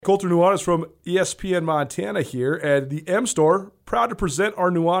Colter Nuanez from ESPN Montana here, and the M Store, proud to present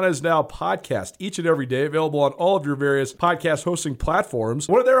our Nuanez Now podcast each and every day, available on all of your various podcast hosting platforms.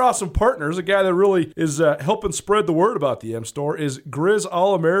 One of their awesome partners, a guy that really is helping spread the word about the M Store, is Griz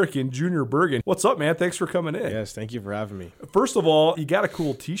All-American Junior Bergen. What's up, man? Thanks for coming in. Yes, thank you for having me. First of all, you got a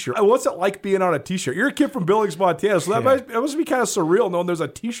cool t-shirt. What's it like being on a t-shirt? You're a kid from Billings, Montana, so that must be kind of surreal knowing there's a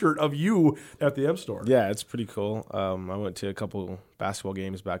t-shirt of you at the M Store. Yeah, it's pretty cool. I went to a couple basketball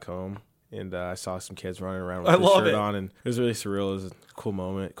games back home, and I saw some kids running around with the shirt on, and it was really surreal. It was a cool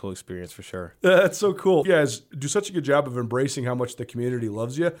moment, cool experience for sure. That's so cool. You guys do such a good job of embracing how much the community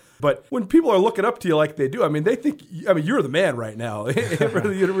loves you. But when people are looking up to you like they do, they think, you're the man right now for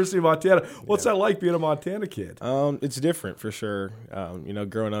the University of Montana. What's that like being a Montana kid? It's different for sure.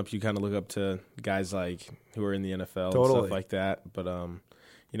 Growing up, you kind of look up to guys like who are in the NFL and stuff like that. But,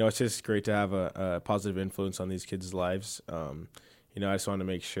 it's just great to have a positive influence on these kids' lives. I just want to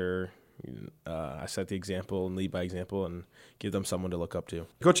make sure I set the example and lead by example and give them someone to look up to.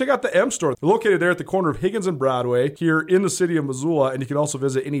 Go check out the M Store. They're located there at the corner of Higgins and Broadway here in the city of Missoula, and you can also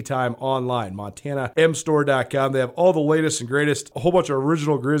visit anytime online, montanamstore.com. They have all the latest and greatest, a whole bunch of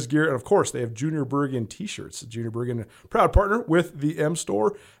original Griz gear, and of course, they have Junior Bergen t-shirts. Junior Bergen, proud partner with the M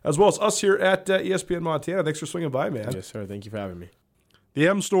Store, as well as us here at ESPN Montana. Thanks for swinging by, man. Yes, sir. Thank you for having me. The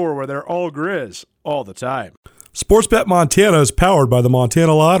M Store, where they're all Griz all the time. Sportsbet Montana is powered by the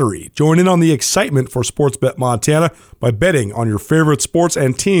Montana Lottery. Join in on the excitement for Sportsbet Montana by betting on your favorite sports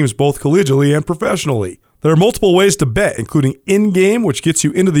and teams both collegially and professionally. There are multiple ways to bet, including in-game, which gets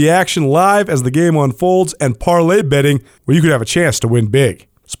you into the action live as the game unfolds, and parlay betting, where you could have a chance to win big.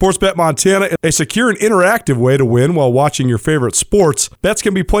 Sportsbet Montana is a secure and interactive way to win while watching your favorite sports. Bets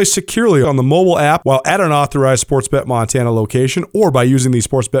can be placed securely on the mobile app while at an authorized Sportsbet Montana location or by using the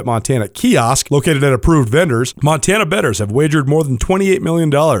Sportsbet Montana kiosk located at approved vendors. Montana bettors have wagered more than $28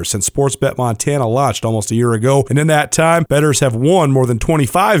 million since Sportsbet Montana launched almost a year ago, and in that time, bettors have won more than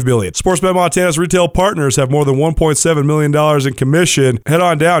 $25 million. Sportsbet Montana's retail partners have more than $1.7 million in commission. Head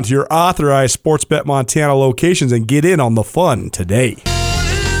on down to your authorized Sportsbet Montana locations and get in on the fun today.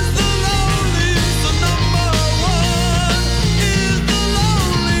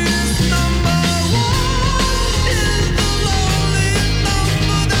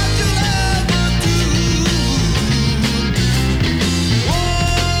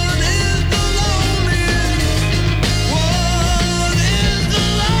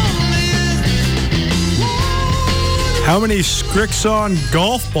 How many Scrixon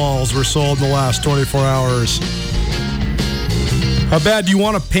golf balls were sold in the last 24 hours? How bad do you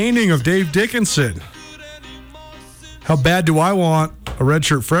want a painting of Dave Dickinson? How bad do I want a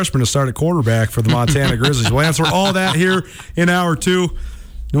redshirt freshman to start at quarterback for the Montana Grizzlies? We'll answer all that here in Hour 2.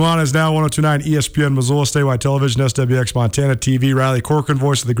 Nuanez Now, 102.9 ESPN Missoula, statewide television, SWX Montana TV. Riley Corcoran,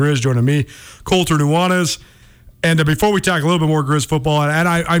 voice of the Griz, joining me, Colter Nuanez. And before we talk a little bit more Griz football, and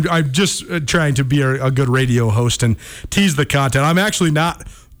I'm just trying to be a good radio host and tease the content. I'm actually not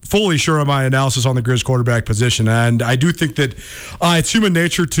fully sure of my analysis on the Griz quarterback position, and I do think that it's human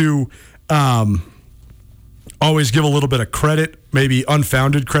nature to always give a little bit of credit, maybe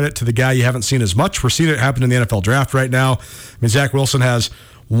unfounded credit, to the guy you haven't seen as much. We're seeing it happen in the NFL draft right now. Zach Wilson has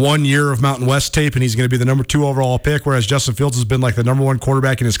 1 year of Mountain West tape, and he's going to be the number 2 overall pick, whereas Justin Fields has been like the number 1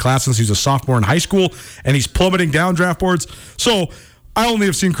 quarterback in his class since he was a sophomore in high school, and he's plummeting down draft boards. So I only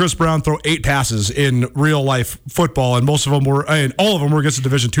have seen Chris Brown throw 8 passes in real life football, and most of them were, and all of them were against a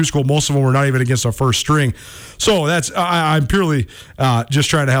Division II school. Most of them were not even against our first string. So that's I'm purely just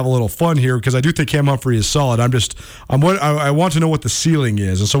trying to have a little fun here because I do think Cam Humphrey is solid. I want to know what the ceiling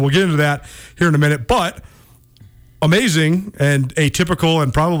is, and so we'll get into that here in a minute. But amazing and atypical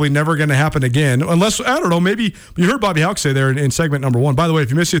and probably never going to happen again unless, I don't know, maybe you heard Bobby Hauck say there in segment number 1. By the way, if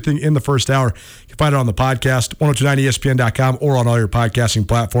you missed anything in the first hour, you can find it on the podcast, 1029ESPN.com, or on all your podcasting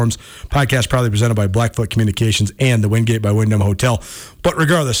platforms. Podcast proudly presented by Blackfoot Communications and the Wingate by Wyndham Hotel. But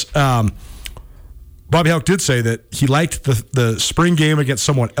regardless, Bobby Hauck did say that he liked the spring game against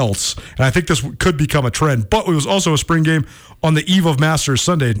someone else, and I think this could become a trend. But it was also a spring game on the eve of Masters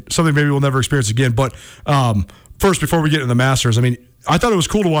Sunday, something maybe we'll never experience again. But first, before we get into the Masters, I thought it was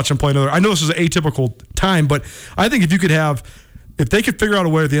cool to watch him play another. I know this is an atypical time, but I think if they could figure out a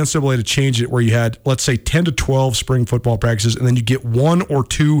way at the NCAA to change it where you had, let's say, 10 to 12 spring football practices, and then you get 1 or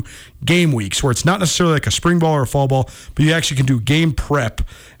 2 game weeks where it's not necessarily like a spring ball or a fall ball, but you actually can do game prep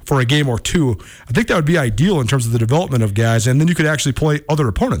for a game or 2. I think that would be ideal in terms of the development of guys, and then you could actually play other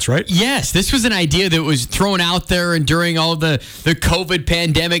opponents, right? Yes, this was an idea that was thrown out there, and during all the COVID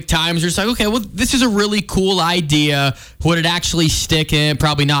pandemic times, it's like, okay, well, this is a really cool idea. Would it actually stick in?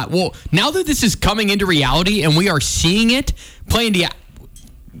 Probably not. Well, now that this is coming into reality and we are seeing it,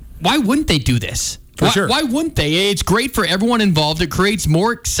 why wouldn't they do this? Why wouldn't they? It's great for everyone involved. It creates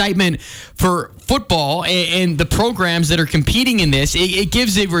more excitement for football and the programs that are competing in this. It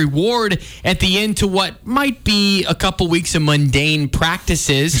gives a reward at the end to what might be a couple weeks of mundane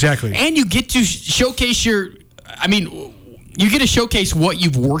practices. Exactly. And you get to showcase you get to showcase what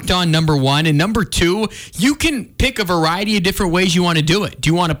you've worked on, number one. And number two, you can pick a variety of different ways you want to do it. Do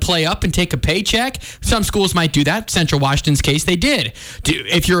you want to play up and take a paycheck? Some schools might do that. Central Washington's case, they did.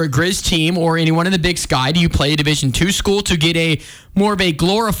 If you're a Griz team or anyone in the Big Sky, do you play a Division II school to get more of a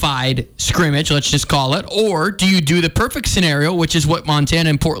glorified scrimmage, let's just call it? Or do you do the perfect scenario, which is what Montana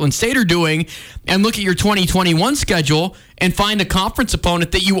and Portland State are doing, and look at your 2021 schedule and find a conference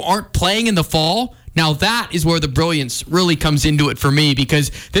opponent that you aren't playing in the fall? Now, that is where the brilliance really comes into it for me,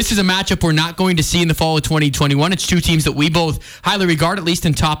 because this is a matchup we're not going to see in the fall of 2021. It's two teams that we both highly regard, at least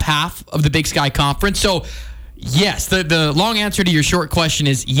in top half of the Big Sky Conference. So, yes, the long answer to your short question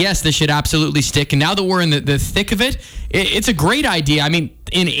is yes, this should absolutely stick. And now that we're in the thick of it, it's a great idea. I mean,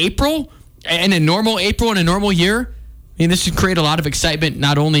 in April, in a normal April in a normal year, this should create a lot of excitement,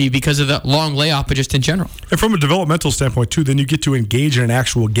 not only because of the long layoff, but just in general. And from a developmental standpoint, too, then you get to engage in an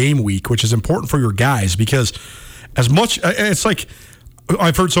actual game week, which is important for your guys, because as much, it's like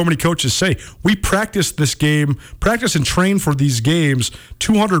I've heard so many coaches say, we practice and train for these games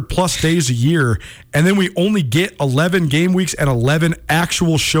 200 plus days a year, and then we only get 11 game weeks and 11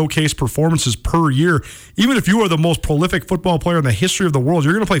 actual showcase performances per year. Even if you are the most prolific football player in the history of the world,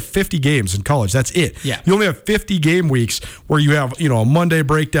 you're going to play 50 games in college. That's it. Yeah. You only have 50 game weeks where you have, a Monday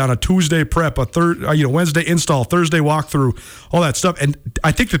breakdown, a Tuesday prep, a Wednesday install, Thursday walkthrough, all that stuff. And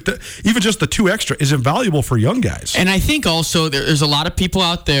I think that even just the 2 extra is invaluable for young guys. And I think also there's a lot of people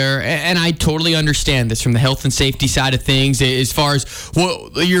out there, and I totally understand this from the health and safety side of things, as far as, well,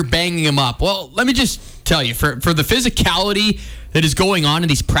 you're banging them up. Well, let me just tell you, for the physicality that is going on in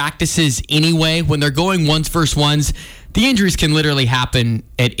these practices anyway, when they're going ones versus ones, the injuries can literally happen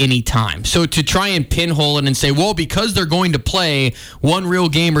at any time. So to try and pinhole it and say, well, because they're going to play 1 real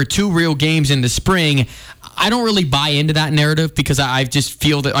game or 2 real games in the spring, I don't really buy into that narrative, because I just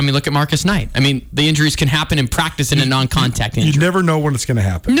feel that, look at Marcus Knight. The injuries can happen in practice in a non-contact injury. You never know when it's going to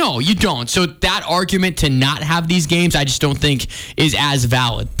happen. No, you don't. So that argument to not have these games, I just don't think is as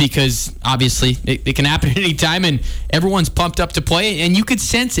valid, because obviously it can happen at any time, and everyone's pumped up to play, and you could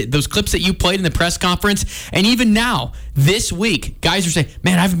sense it. Those clips that you played in the press conference, and even now, this week, guys are saying,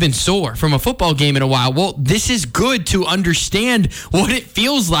 man, I haven't been sore from a football game in a while. Well, this is good to understand what it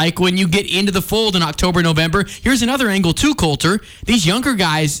feels like when you get into the fold in October, November. Here's another angle too, Colter. These younger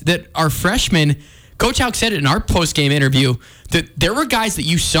guys that are freshmen, Coach Houck said it in our post-game interview, that there were guys that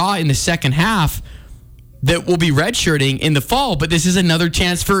you saw in the second half that will be redshirting in the fall, but this is another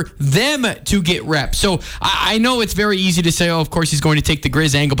chance for them to get reps. So I know it's very easy to say, oh, of course he's going to take the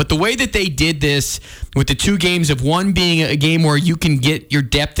Griz angle, but the way that they did this with the 2 games, of one being a game where you can get your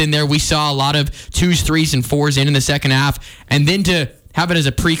depth in there, we saw a lot of 2s, 3s, and 4s in the second half, and then to have it as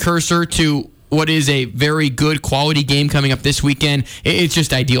a precursor to what is a very good quality game coming up this weekend, it's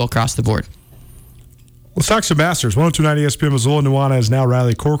just ideal across the board. Let's talk some Masters. 102.9 ESPN Missoula. Nuanez now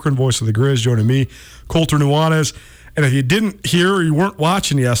Riley Corcoran, voice of the Griz, joining me, Colter Nuanez. And if you didn't hear or you weren't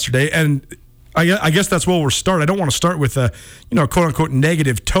watching yesterday, and I guess that's where we'll start. I don't want to start with a quote-unquote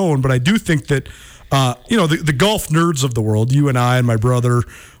negative tone, but I do think that the golf nerds of the world, you and I and my brother,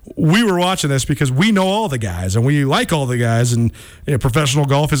 we were watching this because we know all the guys and we like all the guys, and professional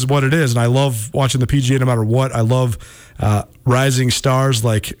golf is what it is. And I love watching the PGA no matter what. I love rising stars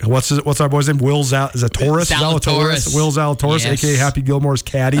like what's our boy's name? Will Zalatoris. Will Zalatoris, yes. AKA Happy Gilmore's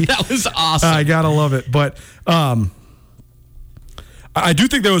caddy. That was awesome. I gotta love it. But I do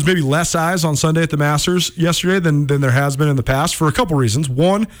think there was maybe less eyes on Sunday at the Masters yesterday than there has been in the past for a couple reasons.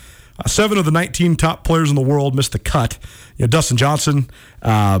 One, 7 of the 19 top players in the world missed the cut. Dustin Johnson,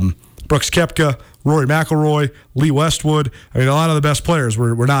 Brooks Koepka, Rory McIlroy, Lee Westwood. A lot of the best players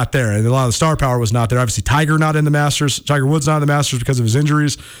were not there, and a lot of the star power was not there. Obviously, Tiger not in the Masters. Tiger Woods not in the Masters because of his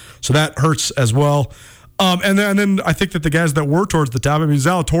injuries, so that hurts as well. And then I think that the guys that were towards the top,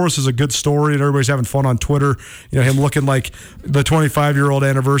 Zalatoris is a good story, and everybody's having fun on Twitter. Him looking like the 25-year-old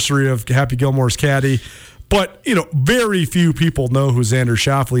anniversary of Happy Gilmore's caddy. But, very few people know who Xander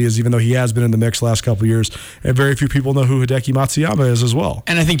Schauffele is, even though he has been in the mix the last couple of years. And very few people know who Hideki Matsuyama is as well.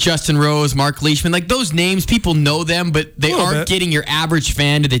 And I think Justin Rose, Mark Leishman, those names, people know them, but they aren't getting your average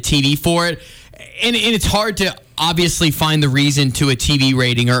fan to the TV for it. And it's hard to obviously find the reason to a TV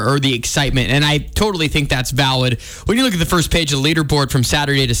rating or the excitement. And I totally think that's valid. When you look at the first page of the leaderboard from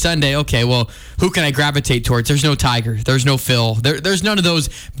Saturday to Sunday, okay, well, who can I gravitate towards? There's no Tiger. There's no Phil. There's none of those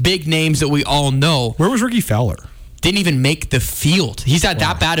big names that we all know. Where was Ricky Fowler? didn't even make the field. He's had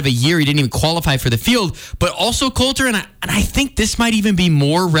that bad of a year. He didn't even qualify for the field. But also, Colter, and I think this might even be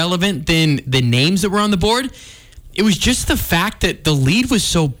more relevant than the names that were on the board. It was just the fact that the lead was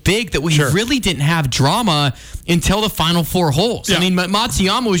so big that we really didn't have drama until the final 4 holes. Yeah. I mean,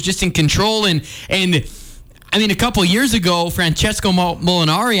 Matsuyama was just in control. And I mean, a couple of years ago, Francesco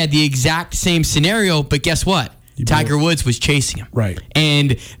Molinari had the exact same scenario. But guess what? Tiger Woods was chasing him. Right.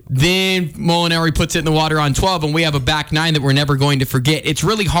 And then Molinari puts it in the water on 12, and we have a back 9 that we're never going to forget. It's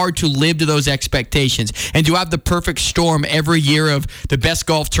really hard to live to those expectations and to have the perfect storm every year of the best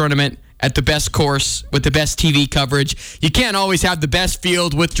golf tournament at the best course with the best TV coverage. You can't always have the best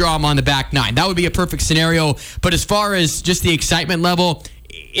field with drama on the back 9. That would be a perfect scenario. But as far as just the excitement level,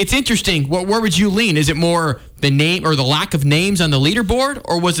 it's interesting. Where would you lean? Is it more the name or the lack of names on the leaderboard,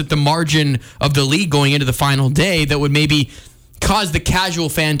 or was it the margin of the lead going into the final day that would maybe cause the casual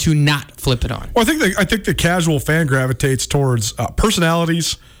fan to not flip it on? Well, I think the casual fan gravitates towards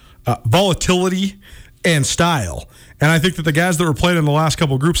personalities, volatility, and style. And I think that the guys that were playing in the last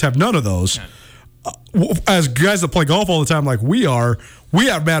couple of groups have none of those. As guys that play golf all the time like we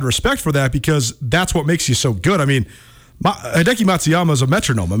have mad respect for that, because that's what makes you so good. I mean, Hideki Matsuyama is a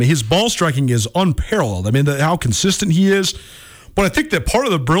metronome. I mean, his ball striking is unparalleled. I mean, how consistent he is. But I think that part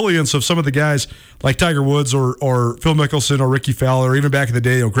of the brilliance of some of the guys like Tiger Woods or Phil Mickelson or Ricky Fowler, or even back in the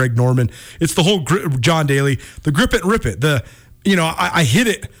day, Greg Norman, it's the whole John Daly, the grip it and rip it. I hit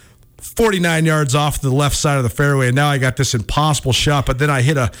it 49 yards off the left side of the fairway, and now I got this impossible shot, but then I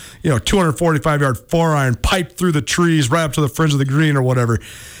hit a 245-yard 4-iron pipe through the trees right up to the fringe of the green or whatever.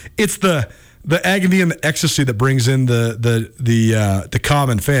 It's the agony and the ecstasy that brings in the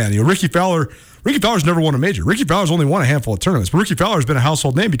common fan. Ricky Fowler's never won a major. Ricky Fowler's only won a handful of tournaments, but Ricky Fowler's been a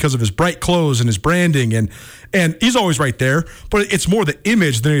household name because of his bright clothes and his branding, and he's always right there. But it's more the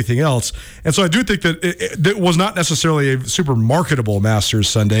image than anything else. And so I do think that it was not necessarily a super marketable Masters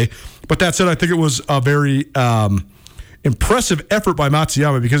Sunday. But that said, I think it was a very impressive effort by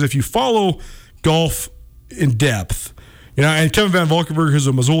Matsuyama, because if you follow golf in depth, and Kevin Van Valkenburg, who's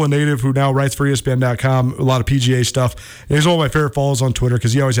a Missoula native who now writes for ESPN.com, a lot of PGA stuff. And he's one of my favorite follows on Twitter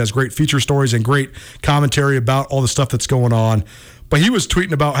because he always has great feature stories and great commentary about all the stuff that's going on. But he was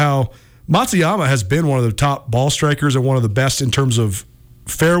tweeting about how Matsuyama has been one of the top ball strikers and one of the best in terms of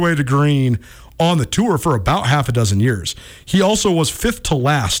fairway to green on the tour for about half a dozen years. He also was 5th to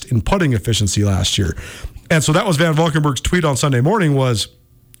last in putting efficiency last year. And so that was Van Valkenburg's tweet on Sunday morning was,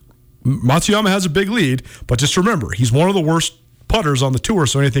 Matsuyama has a big lead, but just remember, he's one of the worst putters on the tour,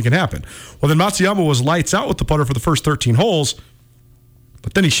 so anything can happen. Well, then Matsuyama was lights out with the putter for the first 13 holes,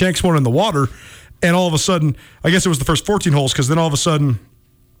 but then he shanks one in the water, and all of a sudden, I guess it was the first 14 holes, because then all of a sudden,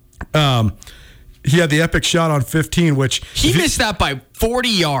 he had the epic shot on 15, which... He missed that by 40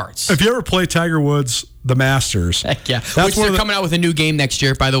 yards. If you ever play Tiger Woods, the Masters... Heck yeah. Which they're coming out with a new game next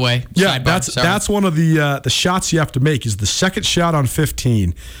year, by the way. Yeah, that's one of the shots you have to make, is the second shot on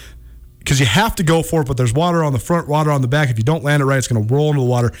 15. Because you have to go for it, but there's water on the front, water on the back. If you don't land it right, it's going to roll into the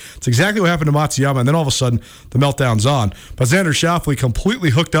water. It's exactly what happened to Matsuyama, and then all of a sudden, the meltdown's on. But Xander Schauffele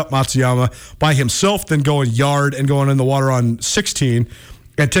completely hooked up Matsuyama by himself, then going yard and going in the water on 16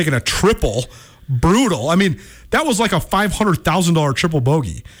 and taking a triple. Brutal. I mean, that was like a $500,000 triple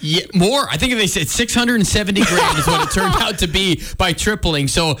bogey. Yeah, more. I think they said $670,000 is what it turned out to be by tripling.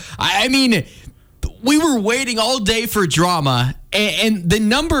 So, I mean... We were waiting all day for drama, and the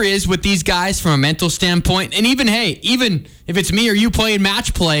number is with these guys from a mental standpoint, and even if it's me or you playing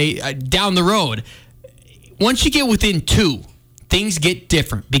match play down the road, once you get within 2, things get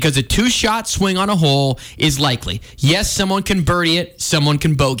different because a 2-shot swing on a hole is likely. Yes, someone can birdie it, someone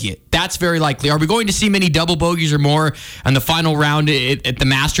can bogey it. That's very likely. Are we going to see many double bogeys or more on the final round at the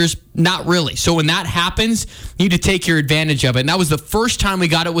Masters? Not really. So when that happens, you need to take your advantage of it, and that was the first time we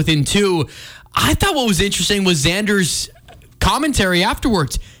got it within 2. I thought what was interesting was Xander's commentary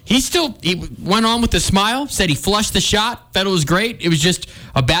afterwards. He went on with a smile, said he flushed the shot, felt it was great. It was just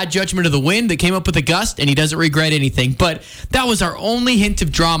a bad judgment of the wind that came up with a gust, and he doesn't regret anything. But that was our only hint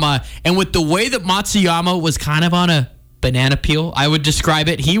of drama. And with the way that Matsuyama was kind of on a banana peel, I would describe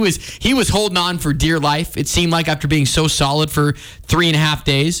it. He was holding on for dear life. It seemed like after being so solid for 3.5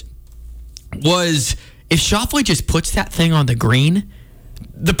 days. Was if Schauffele just puts that thing on the green,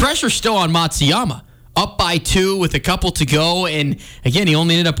 the pressure's still on Matsuyama. Up by 2 with a couple to go, and again, he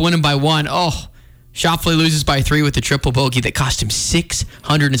only ended up winning by 1. Oh, Schauffele loses by 3 with a triple bogey that cost him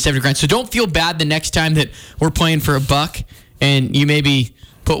 $670,000. So don't feel bad the next time that we're playing for $1 and you maybe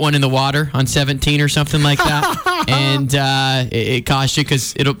put one in the water on 17 or something like that, and it cost you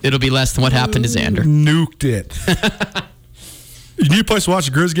because it'll be less than what happened to Xander. Nuked it. You need a place to watch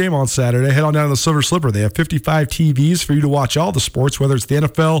a Griz game on Saturday. Head on down to the Silver Slipper. They have 55 TVs for you to watch all the sports, whether it's the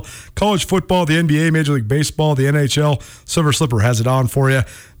NFL, college football, the NBA, Major League Baseball, the NHL. Silver Slipper has it on for you.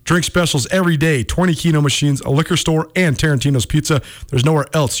 Drink specials every day, 20 Keno machines, a liquor store, and Tarantino's Pizza. There's nowhere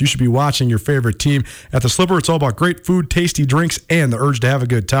else you should be watching your favorite team. At the Slipper, it's all about great food, tasty drinks, and the urge to have a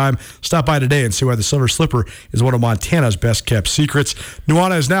good time. Stop by today and see why the Silver Slipper is one of Montana's best-kept secrets.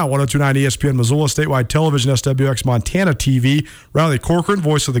 Nuanez now, 102.9 ESPN Missoula, statewide television, SWX Montana TV. Riley Corcoran,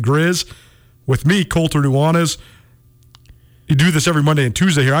 voice of the Griz. With me, Colter Nuanez. You do this every Monday and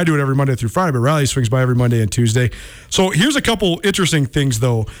Tuesday here. I do it every Monday through Friday, but Riley swings by every Monday and Tuesday. So here's a couple interesting things,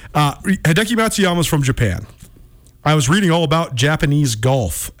 though. Hideki Matsuyama is from Japan. I was reading all about Japanese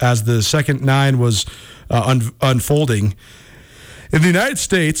golf as the second nine was unfolding. In the United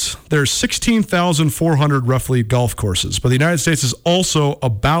States, there's 16,400 roughly golf courses, but the United States is also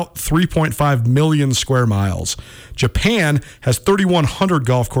about 3.5 million square miles. Japan has 3,100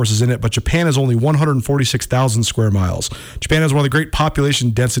 golf courses in it, but Japan has only 146,000 square miles. Japan has one of the great population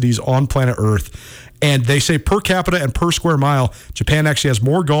densities on planet Earth. And they say per capita and per square mile, Japan actually has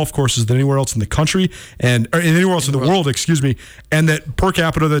more golf courses than anywhere else in the country or anywhere else in the world, and that per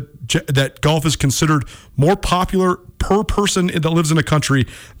capita that golf is considered more popular per person that lives in a country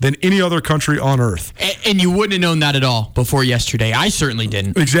than any other country on Earth. And you wouldn't have known that at all before yesterday. I certainly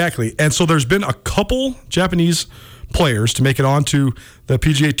didn't. Exactly. And so there's been a couple Japanese players to make it onto the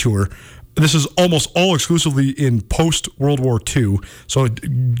PGA Tour. This is almost all exclusively in post-World War II. So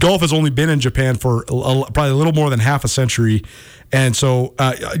golf has only been in Japan for probably a little more than half a century. And so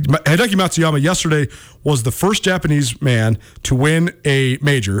Hideki Matsuyama yesterday was the first Japanese man to win a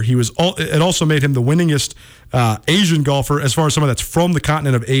major. It also made him the winningest Asian golfer as far as someone that's from the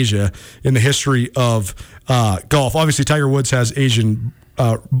continent of Asia in the history of golf. Obviously, Tiger Woods has Asian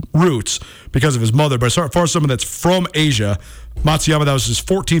roots because of his mother, but as far as someone that's from Asia, Matsuyama, that was his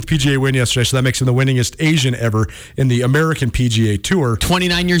 14th PGA win yesterday, so that makes him the winningest Asian ever in the American PGA Tour.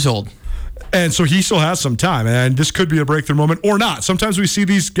 29 years old. And so he still has some time, and this could be a breakthrough moment or not. Sometimes we see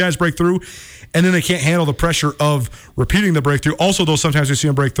these guys break through, and then they can't handle the pressure of repeating the breakthrough. Also, though, sometimes we see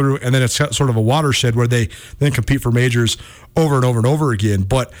them break through, and then it's sort of a watershed where they then compete for majors over and over and over again.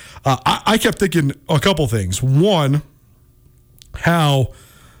 But I kept thinking a couple things. One, how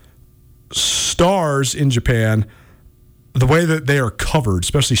stars in Japan, the way that they are covered,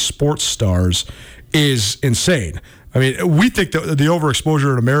 especially sports stars, is insane. I mean, we think that the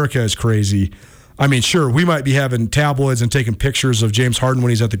overexposure in America is crazy. I mean, sure, we might be having tabloids and taking pictures of James Harden when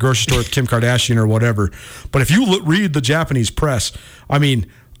he's at the grocery store with Kim Kardashian or whatever. But if you read the Japanese press, I mean,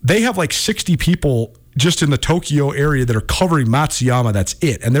 they have like 60 people just in the Tokyo area that are covering Matsuyama. That's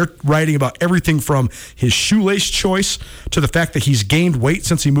it. And they're writing about everything from his shoelace choice to the fact that he's gained weight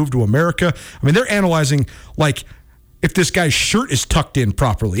since he moved to America. I mean, they're analyzing like if this guy's shirt is tucked in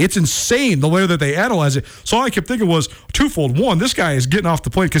properly. It's insane the way that they analyze it. So all I kept thinking was twofold. One, this guy is getting off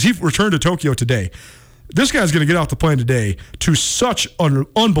the plane because he returned to Tokyo today. This guy's going to get off the plane today to such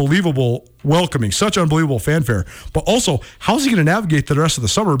unbelievable welcoming, such unbelievable fanfare. But also, how's he going to navigate the rest of the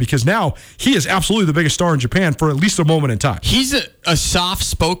summer? Because now he is absolutely the biggest star in Japan for at least a moment in time. He's a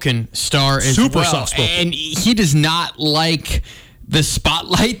soft-spoken star as well. Super soft-spoken. And he does not like the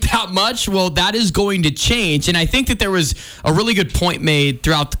spotlight that much. Well, that is going to change. And I think that there was a really good point made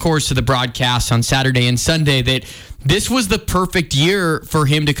throughout the course of the broadcast on Saturday and Sunday that this was the perfect year for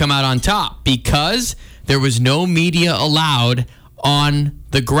him to come out on top because there was no media allowed on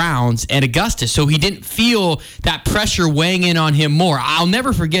the grounds at Augusta. So he didn't feel that pressure weighing in on him more. I'll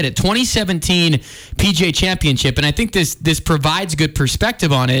never forget it. 2017 PGA Championship, and I think this provides good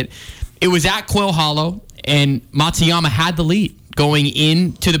perspective on it. It was at Quail Hollow, and Matsuyama had the lead going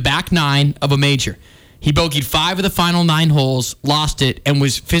into the back nine of a major. He bogeyed 5 of the final 9 holes, lost it, and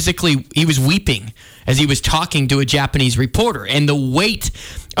he was weeping as he was talking to a Japanese reporter. And the weight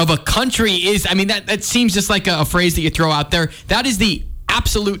of a country is, I mean, that seems just like a phrase that you throw out there. That is the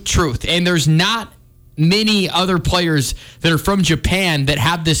absolute truth. And there's not many other players that are from Japan that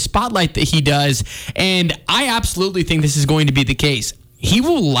have this spotlight that he does. And I absolutely think this is going to be the case. He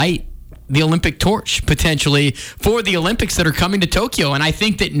will light the Olympic torch potentially for the Olympics that are coming to Tokyo. And I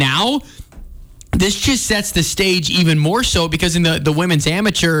think that now this just sets the stage even more so because in the women's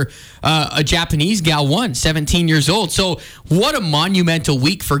amateur, a Japanese gal won, 17 years old. So what a monumental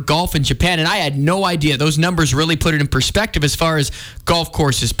week for golf in Japan. And I had no idea. Those numbers really put it in perspective as far as golf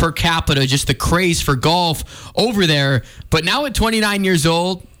courses per capita, just the craze for golf over there. But now at 29 years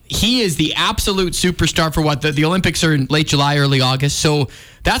old, he is the absolute superstar for what? The Olympics are in late July, early August. So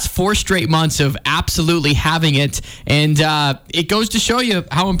that's 4 straight months of absolutely having it. And it goes to show you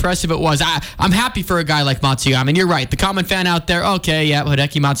how impressive it was. I'm happy for a guy like Matsuyama. And you're right. The common fan out there, okay, yeah,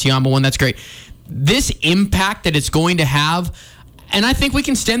 Hideki Matsuyama won. That's great. This impact that it's going to have, and I think we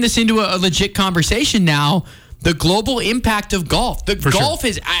can extend this into a legit conversation now, the global impact of golf. Golf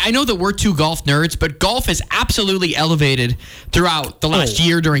is, I know that we're 2 golf nerds, but golf has absolutely elevated throughout the last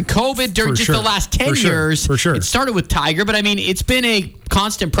year during COVID, during just the last 10 years. For sure. It started with Tiger, but I mean, it's been a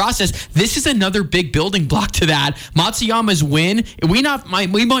constant process. This is another big building block to that. Matsuyama's win,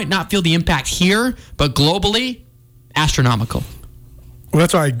 we might not feel the impact here, but globally, astronomical. Well,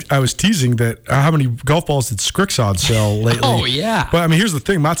 that's why I was teasing that how many golf balls did Scrixon sell lately? Oh, yeah. But I mean, here's the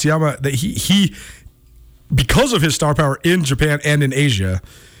thing. Matsuyama, that he because of his star power in Japan and in Asia,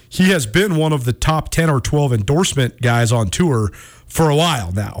 he has been one of the top 10 or 12 endorsement guys on tour for a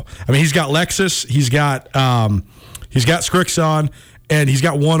while now. I mean, he's got Lexus, he's got Scrixon, and he's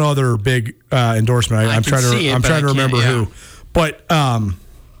got one other big endorsement. I'm trying to remember who. But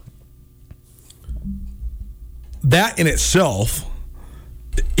that in itself,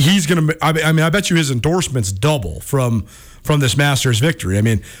 he's going to. I mean, I bet you his endorsements double from this Masters victory. I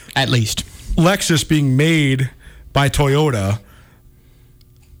mean, at least. Lexus being made by Toyota,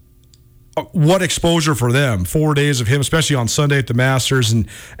 what exposure for them? 4 days of him, especially on Sunday at the Masters, and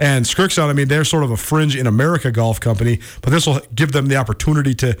Scrixon. I mean, they're sort of a fringe in America golf company, but this will give them the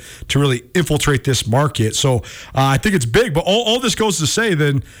opportunity to really infiltrate this market. So I think it's big. But all this goes to say,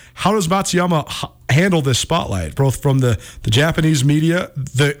 then, how does Matsuyama handle this spotlight, both from the Japanese media,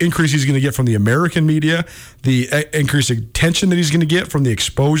 the increase he's going to get from the American media, the increased attention that he's going to get from the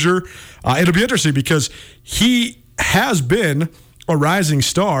exposure? It'll be interesting because he has been a rising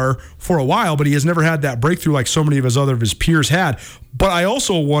star for a while, but he has never had that breakthrough like so many of his peers had. But I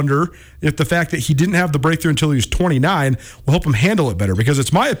also wonder if the fact that he didn't have the breakthrough until he was 29 will help him handle it better, because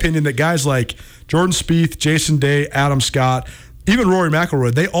it's my opinion that guys like Jordan Spieth, Jason Day, Adam Scott, even Rory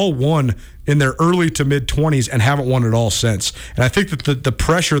McIlroy, they all won in their early to mid-20s and haven't won it all since. And I think that the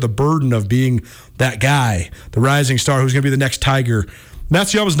pressure, the burden of being that guy, the rising star who's going to be the next Tiger,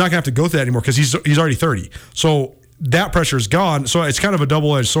 Matsuyama's not going to have to go through that anymore because he's already 30. So that pressure is gone. So it's kind of a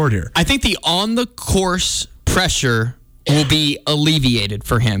double-edged sword here. I think the on-the-course pressure will be alleviated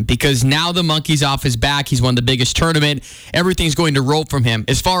for him because now the monkey's off his back. He's won the biggest tournament. Everything's going to roll from him.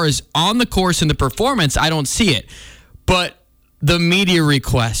 As far as on the course and the performance, I don't see it. But the media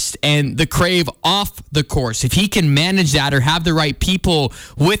request and the crave off the course, if he can manage that or have the right people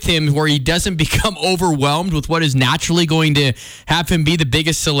with him where he doesn't become overwhelmed with what is naturally going to have him be the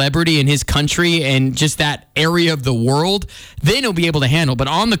biggest celebrity in his country and just that area of the world, then he'll be able to handle. But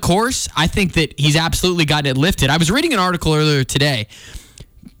on the course, I think that he's absolutely got it lifted. I was reading an article earlier today.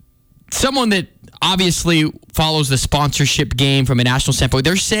 Someone that obviously follows the sponsorship game from a national standpoint,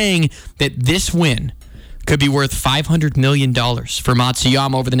 they're saying that this win could be worth $500 million for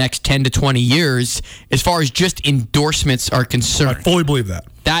Matsuyama over the next 10 to 20 years as far as just endorsements are concerned. I fully believe that.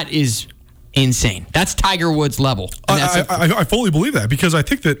 That is insane. That's Tiger Woods level. I fully believe that because I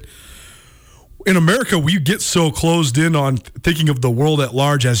think that in America, we get so closed in on thinking of the world at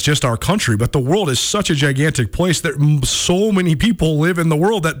large as just our country, but the world is such a gigantic place that so many people live in the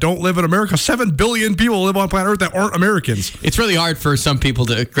world that don't live in America. 7 billion people live on planet Earth that aren't Americans. It's really hard for some people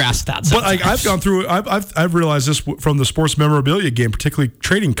to grasp that sometimes. But I've gone through, I've realized this from the sports memorabilia game, particularly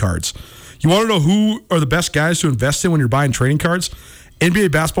trading cards. You want to know who are the best guys to invest in when you're buying trading cards?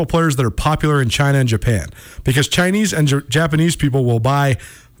 NBA basketball players that are popular in China and Japan, because Chinese and Japanese people will buy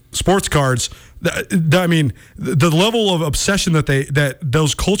sports cards. I mean, the level of obsession that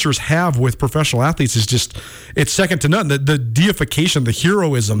those cultures have with professional athletes is just, it's second to none. The deification, the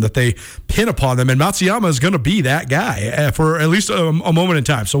heroism that they pin upon them. And Matsuyama is going to be that guy for at least a moment in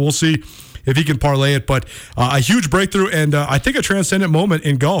time. So we'll see if he can parlay it. But a huge breakthrough and I think a transcendent moment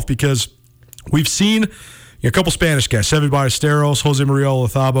in golf, because we've seen a couple Spanish guys, Seve Ballesteros, Jose Maria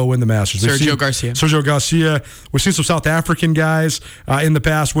Olazabal win the Masters. Sergio Garcia. We've seen some South African guys in the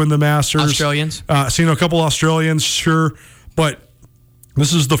past win the Masters. Australians. Seen a couple Australians, sure. But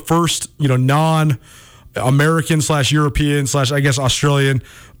this is the first, non-American /European / I guess Australian,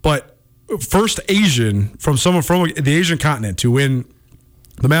 but first Asian from someone from the Asian continent to win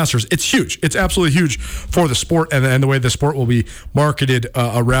the Masters. It's huge. It's absolutely huge for the sport and the way the sport will be marketed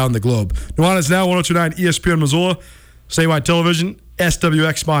around the globe. Nuanez now, 102.9 ESPN Missoula, statewide television,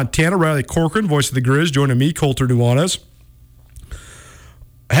 SWX Montana. Riley Corcoran, voice of the Griz, joining me, Colter Nuanez.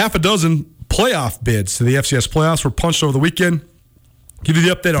 Half a dozen playoff bids to the FCS playoffs were punched over the weekend. Give you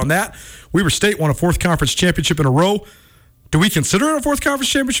the update on that. Weber State won a fourth conference championship in a row. Do we consider it a fourth conference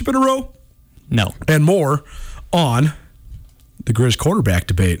championship in a row? No. And more on the Griz quarterback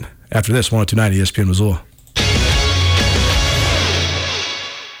debate after this. 102.9 ESPN Missoula.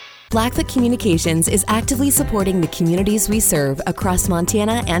 Blackfoot Communications is actively supporting the communities we serve across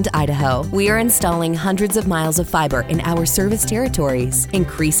Montana and Idaho. We are installing hundreds of miles of fiber in our service territories,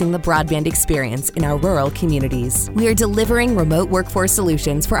 increasing the broadband experience in our rural communities. We are delivering remote workforce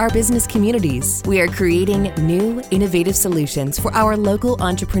solutions for our business communities. We are creating new, innovative solutions for our local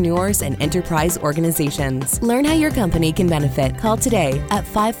entrepreneurs and enterprise organizations. Learn how your company can benefit. Call today at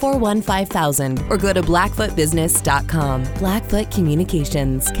 541-5000 or go to blackfootbusiness.com. Blackfoot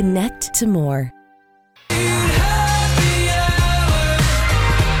Communications. Connect to more.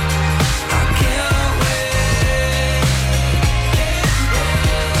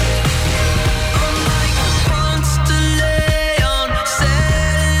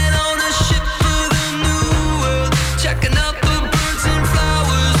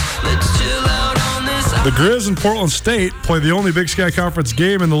 The Griz and Portland State play the only Big Sky Conference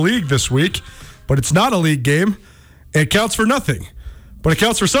game in the league this week, but it's not a league game. It counts for nothing, but it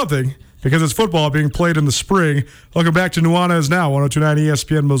counts for something because it's football being played in the spring. Welcome back to Nuanez Now, 102.9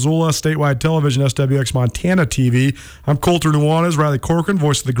 ESPN Missoula, statewide television, SWX Montana TV. I'm Colter Nuanez, Riley Corcoran,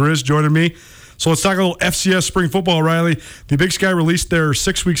 voice of the Griz, joining me. So let's talk a little FCS spring football, Riley. The Big Sky released their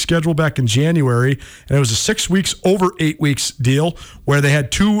 6-week schedule back in January, and it was a 6 weeks over 8 weeks deal where they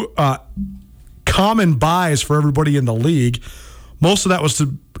had two common buys for everybody in the league. Most of that was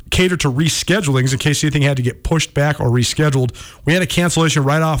to cater to reschedulings in case anything had to get pushed back or rescheduled. We had a cancellation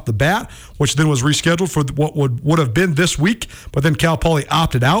right off the bat, which then was rescheduled for what would have been this week, but then Cal Poly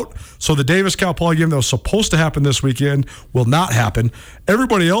opted out. So the Davis-Cal Poly game that was supposed to happen this weekend will not happen.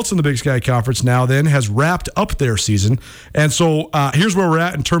 Everybody else in the Big Sky Conference now then has wrapped up their season. And so here's where we're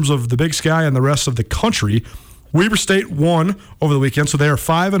at in terms of the Big Sky and the rest of the country. Weber State won over the weekend, so they are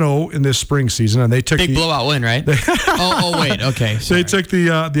 5-0 in this spring season, and they took big blowout win, right? Wait, okay. Sorry. They took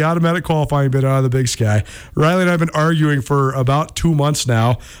the automatic qualifying bid out of the Big Sky. Riley and I have been arguing for about 2 months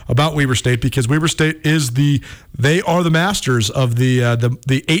now about Weber State because Weber State they are the masters of the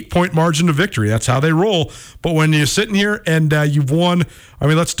 8-point margin of victory. That's how they roll. But when you're sitting here and you've won,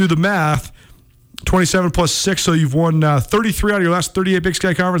 let's do the math. 27 plus 6, so you've won 33 out of your last 38 Big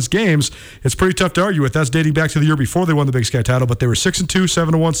Sky Conference games. It's pretty tough to argue with. That's dating back to the year before they won the Big Sky title, but they were 6-2,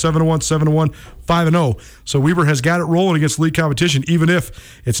 7-1, 7-1, 7-1, 5-0. So Weber has got it rolling against league competition, even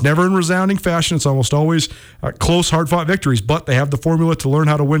if it's never in resounding fashion. It's almost always close, hard-fought victories, but they have the formula to learn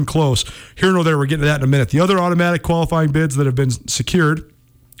how to win close. Here nor there, we're getting to that in a minute. The other automatic qualifying bids that have been secured: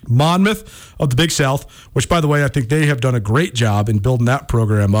 Monmouth of the Big South, which, by the way, I think they have done a great job in building that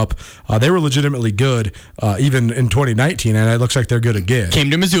program up. They were legitimately good even in 2019, and it looks like they're good again.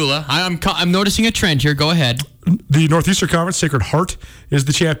 Came to Missoula. I'm noticing a trend here. Go ahead. The Northeastern Conference, Sacred Heart is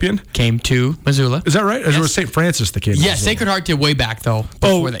the champion. Came to Missoula. Is that right? Yes. Or was St. Francis that came to Missoula? Sacred Heart did way back, though.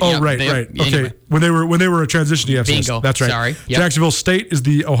 Right. Okay. Anyway. When they were a transition to FCS. Bingo. That's right. Sorry. Yep. Jacksonville State is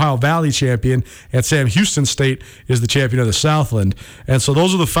the Ohio Valley champion, and Sam Houston State is the champion of the Southland. And so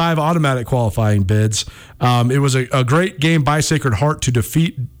those are the 5 automatic qualifying bids. It was a great game by Sacred Heart to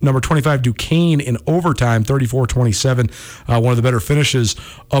defeat number 25 Duquesne in overtime, 34-27, one of the better finishes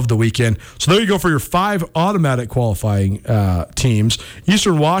of the weekend. So there you go for your 5 automatic qualifying teams.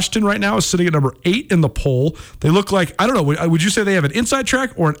 Eastern Washington right now is sitting at number 8 in the poll. They look like, I don't know, would you say they have an inside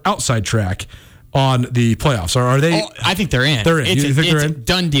track or an outside track on the playoffs? Or are they? I think they're in. They're in. It's you think they're in? A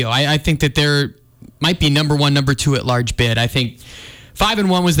done deal. I think that they're might be number 1, number 2 at large bid. I think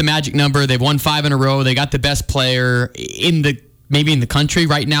 5-1 was the magic number. They've won 5 in a row. They got the best player maybe in the country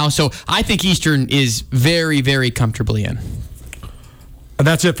right now. So I think Eastern is very, very comfortably in. And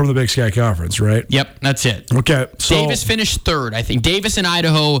that's it from the Big Sky Conference, right? Yep, that's it. Okay. So Davis finished 3rd. I think Davis and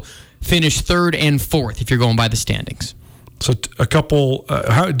Idaho finished 3rd and 4th if you're going by the standings. So a couple.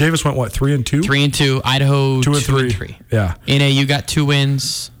 Davis went what? 3-2. 3-2. Idaho 2-3. Yeah. NAU got 2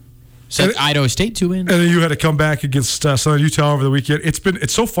 wins. So Idaho State 2 wins. And then you had to come back against Southern Utah over the weekend.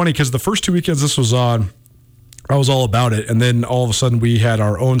 It's so funny because the first 2 weekends this was on, I was all about it, and then all of a sudden we had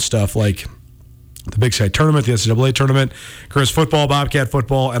our own stuff like the Big Sky tournament, the NCAA tournament, Griz football, Bobcat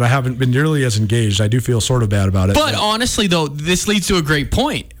football, and I haven't been nearly as engaged. I do feel sort of bad about it. But honestly, though, this leads to a great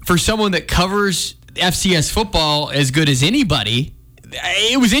point. For someone that covers FCS football as good as anybody,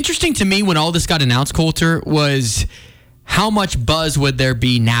 it was interesting to me when all this got announced, Colter, was how much buzz would there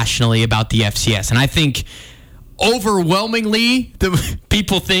be nationally about the FCS? And I think overwhelmingly, the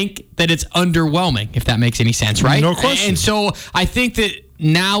people think that it's underwhelming, if that makes any sense, right? No question. And so I think that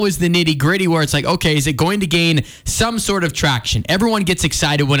now is the nitty-gritty where it's like, okay, is it going to gain some sort of traction? Everyone gets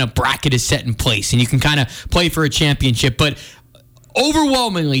excited when a bracket is set in place and you can kind of play for a championship. But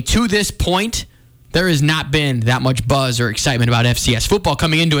overwhelmingly, to this point, there has not been that much buzz or excitement about FCS football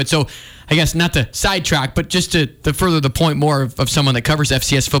coming into it. So I guess not to sidetrack, but just to further the point more of someone that covers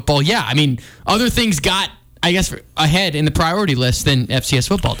FCS football, yeah, I mean, other things got, I guess, ahead in the priority list than FCS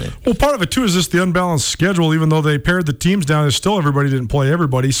football did. Well, part of it, too, is just the unbalanced schedule. Even though they pared the teams down, still everybody didn't play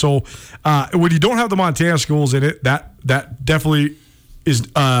everybody. So when you don't have the Montana schools in it, that definitely is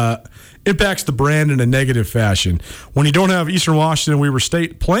impacts the brand in a negative fashion. When you don't have Eastern Washington and Weber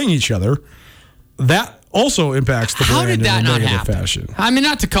State playing each other, that also impacts the brand in a negative fashion. I mean,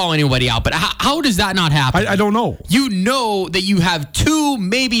 not to call anybody out, but how does that not happen? I don't know. You know that you have 2,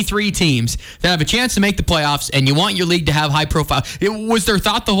 maybe 3 teams that have a chance to make the playoffs, and you want your league to have high profile. Was there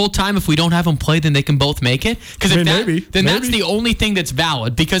thought the whole time if we don't have them play, then they can both make it? Because maybe that's the only thing that's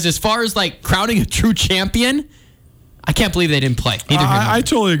valid. Because as far as like crowning a true champion, I can't believe they didn't play. I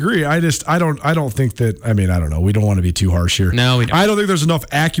totally agree. I don't think that. I mean, I don't know. We don't want to be too harsh here. No, we don't. I don't think there's enough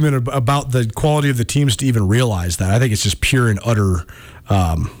acumen about the quality of the teams to even realize that. I think it's just pure and utter.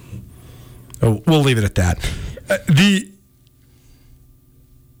 We'll leave it at that.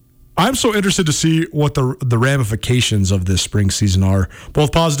 I'm so interested to see what the ramifications of this spring season are,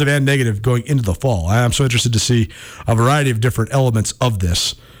 both positive and negative, going into the fall. I'm so interested to see a variety of different elements of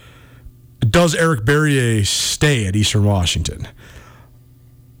this. Does Eric Berrier stay at Eastern Washington?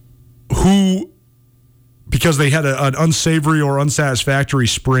 Who, because they had an unsavory or unsatisfactory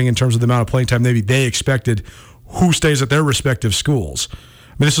spring in terms of the amount of playing time maybe they expected, who stays at their respective schools? I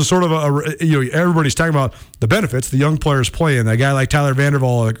mean, this is sort of everybody's talking about the benefits, the young players playing. A guy like Tyler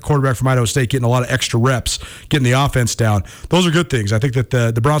Vanderval, a quarterback from Idaho State, getting a lot of extra reps, getting the offense down. Those are good things. I think that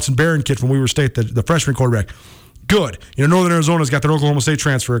the Bronson Barron kid from Weber State, the freshman quarterback, good. Northern Arizona's got their Oklahoma State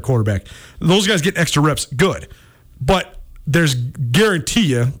transfer at quarterback. Those guys get extra reps, good. But there's, guarantee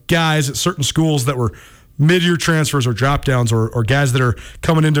you, guys at certain schools that were mid-year transfers or drop-downs or guys that are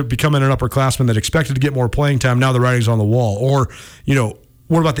coming into becoming an upperclassman that expected to get more playing time, now the writing's on the wall. Or,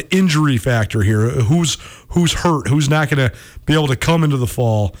 what about the injury factor here? Who's hurt? Who's not going to be able to come into the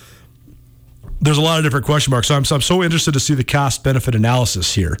fall? There's a lot of different question marks. So I'm so interested to see the cost-benefit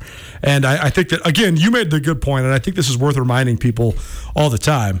analysis here. And I think that, again, you made the good point, and I think this is worth reminding people all the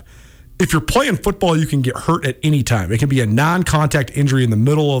time. If you're playing football, you can get hurt at any time. It can be a non-contact injury in the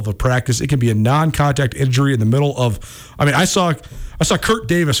middle of a practice. It can be a non-contact injury in the middle of – I saw Kurt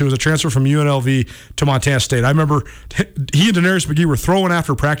Davis, who was a transfer from UNLV to Montana State. I remember he and Denarius McGee were throwing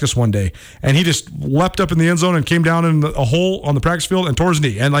after practice one day, and he just leapt up in the end zone and came down in a hole on the practice field and tore his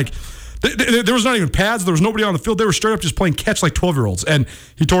knee. And, there was not even pads. There was nobody on the field. They were straight up just playing catch like 12-year-olds, and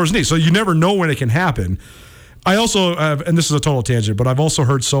he tore his knee. So you never know when it can happen. I also have, and this is a total tangent, but I've also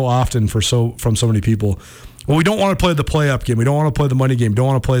heard so often from so many people, well, we don't want to play the play-up game. We don't want to play the money game. We don't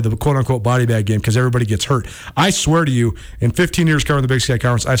want to play the quote-unquote body bag game because everybody gets hurt. I swear to you, in 15 years covering the Big Sky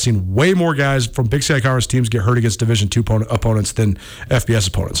Conference, I've seen way more guys from Big Sky Conference teams get hurt against Division II opponents than FBS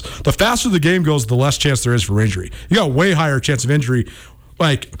opponents. The faster the game goes, the less chance there is for injury. You got a way higher chance of injury.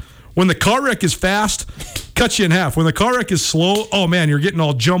 When the car wreck is fast, cuts you in half. When the car wreck is slow, oh man, you're getting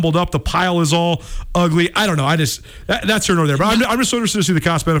all jumbled up. The pile is all ugly. I don't know. That's here nor there. But I'm just so interested to see the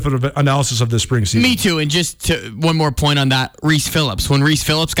cost-benefit of analysis of this spring season. Me too. And just one more point on that, Reese Phillips. When Reese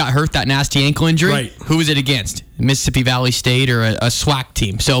Phillips got hurt, that nasty ankle injury, right. Who was it against? Mississippi Valley State or a SWAC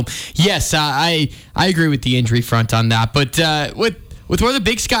team? So yes, I agree with the injury front on that. But with where the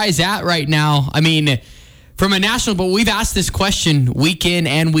Big Sky is at right now, I mean, from a national, but we've asked this question week in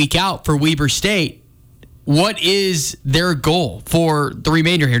and week out for Weber State. What is their goal for the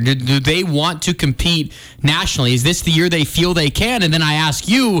remainder here? Do they want to compete nationally? Is this the year they feel they can? And then I ask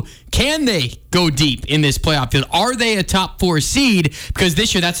you, can they go deep in this playoff field? Are they a top 4 seed? Because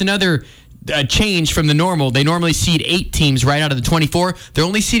this year, that's another change from the normal. They normally seed 8 teams right out of the 24. They're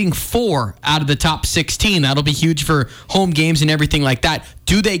only seeding 4 out of the top 16. That'll be huge for home games and everything like that.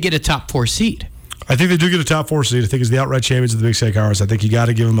 Do they get a top 4 seed? I think they do get a top 4 seed. I think as the outright champions of the Big Sky Conference, I think you got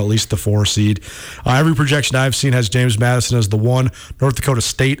to give them at least the 4 seed. Every projection I've seen has James Madison as the 1, North Dakota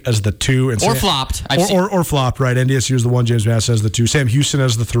State as the 2, and flopped. Or flopped, right? NDSU is the 1, James Madison as the 2, Sam Houston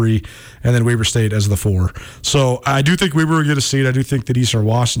as the 3, and then Weber State as the 4. So I do think Weber will get a seed. I do think that Eastern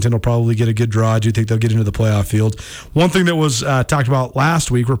Washington will probably get a good draw. I do think they'll get into the playoff field. One thing that was talked about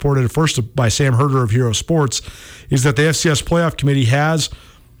last week, reported first by Sam Herder of Hero Sports, is that the FCS Playoff Committee has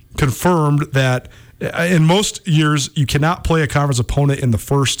confirmed that in most years you cannot play a conference opponent in the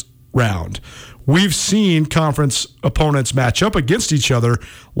first round, we've seen conference opponents match up against each other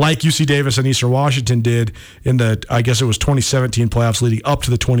like UC Davis and Eastern Washington did in the, I guess it was 2017 playoffs leading up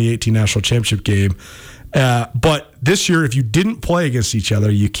to the 2018 national championship game. But this year, if you didn't play against each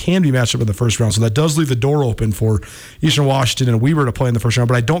other, you can be matched up in the first round. So that does leave the door open for Eastern Washington and Weber to play in the first round.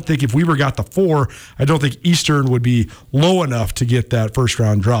 But I don't think if Weber got the 4, I don't think Eastern would be low enough to get that first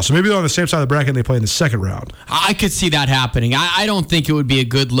round draw. So maybe they're on the same side of the bracket and they play in the second round. I could see that happening. I don't think it would be a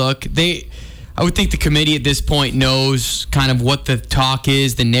good look. I would think the committee at this point knows kind of what the talk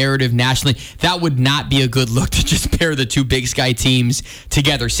is, the narrative nationally. That would not be a good look to just pair the two Big Sky teams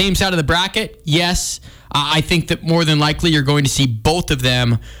together. Same side of the bracket, yes. I think that more than likely you're going to see both of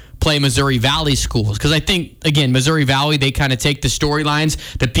them play Missouri Valley schools. Because I think, again, Missouri Valley, they kind of take the storylines,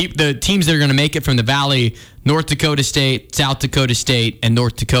 the teams that are going to make it from the Valley, North Dakota State, South Dakota State, and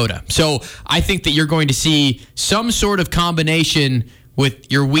North Dakota. So I think that you're going to see some sort of combination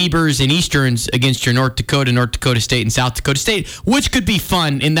with your Webers and Easterns against your North Dakota State, and South Dakota State, which could be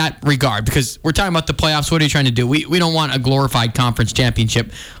fun in that regard because we're talking about the playoffs. What are you trying to do? We don't want a glorified conference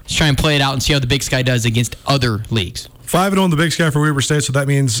championship. Let's try and play it out and see how the Big Sky does against other leagues. 5-0 in the Big Sky for Weber State, so that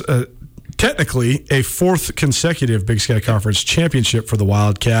means technically a 4th consecutive Big Sky Conference championship for the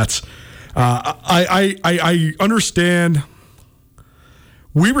Wildcats. I understand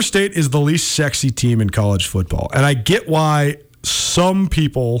Weber State is the least sexy team in college football, and I get why some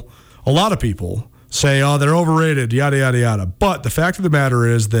people, a lot of people, say, oh, they're overrated, yada, yada, yada. But the fact of the matter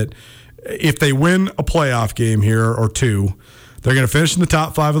is that if they win a playoff game here or 2, they're going to finish in the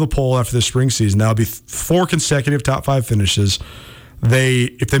top 5 of the poll after this spring season. That'll be 4 consecutive top 5 finishes.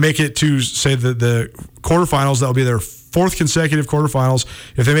 If they make it to, say, the quarterfinals, that'll be their 4th consecutive quarterfinals.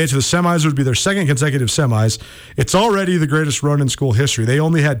 If they made it to the semis, it would be their 2nd consecutive semis. It's already the greatest run in school history. They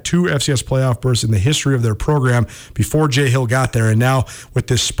only had 2 FCS playoff berths in the history of their program before Jay Hill got there. And now with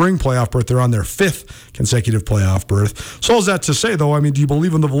this spring playoff berth, they're on their 5th consecutive playoff berth. So all is that to say, though, I mean, do you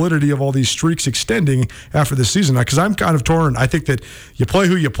believe in the validity of all these streaks extending after this season? Because I'm kind of torn. I think that you play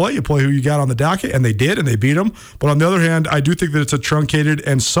who you play who you got on the docket, and they did, and they beat them. But on the other hand, I do think that it's a truncated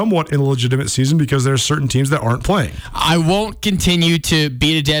and somewhat illegitimate season because there's certain teams that aren't playing. I won't continue to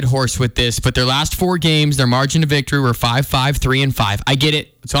beat a dead horse with this, but their last 4 games, their margin of victory were 5-5, 3-5. I get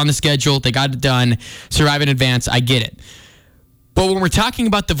it. It's on the schedule. They got it done. Survive in advance. I get it. But when we're talking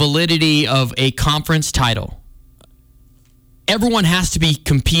about the validity of a conference title, everyone has to be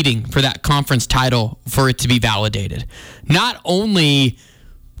competing for that conference title for it to be validated. Not only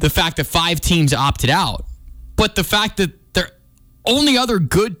the fact that 5 teams opted out, but the fact that their only other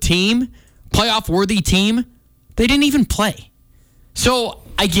good team, playoff-worthy team, they didn't even play. So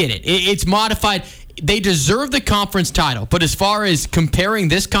I get it. It's modified. They deserve the conference title. But as far as comparing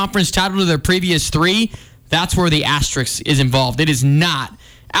this conference title to their previous 3, that's where the asterisk is involved. It is not,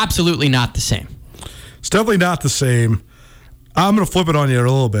 absolutely not the same. It's definitely not the same. I'm going to flip it on you a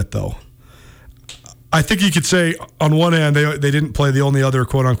little bit, though. I think you could say, on one hand, they didn't play the only other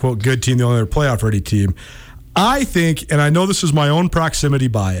quote-unquote good team, the only other playoff-ready team. I think, and I know this is my own proximity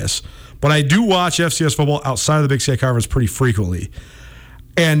bias, but I do watch FCS football outside of the Big Sky Conference pretty frequently.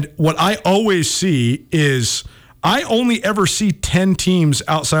 And what I always see is I only ever see 10 teams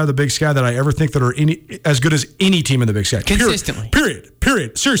outside of the Big Sky that I ever think that are as good as any team in the Big Sky. Consistently.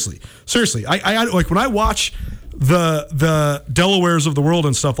 Period. Seriously. I like when I watch the Delawares of the world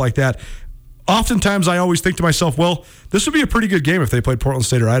and stuff like that, oftentimes I always think to myself, well, this would be a pretty good game if they played Portland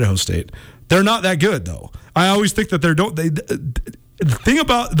State or Idaho State. They're not that good, though. I always think that the thing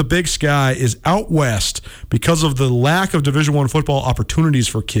about the Big Sky is out west, because of the lack of Division I football opportunities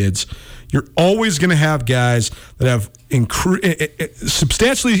for kids, you're always going to have guys that have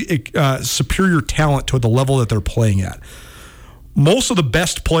substantially superior talent to the level that they're playing at. Most of the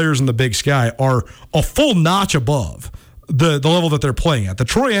best players in the Big Sky are a full notch above the level that they're playing at. The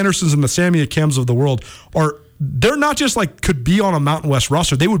Troy Andersons and the Sammy Akems of the world they're not just like could be on a Mountain West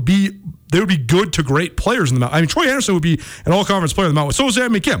roster. They would be good to great players in the Mountain. I mean, Troy Anderson would be an all-conference player in the Mountain West. So is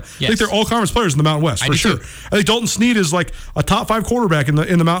Sammy Kim. Yes. I think they're all-conference players in the Mountain West for sure. Too. I think Dalton Snead is like a top 5 quarterback in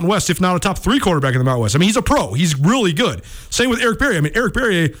the Mountain West, if not a top 3 quarterback in the Mountain West. I mean, he's a pro. He's really good. Same with Eric Berry. I mean, Eric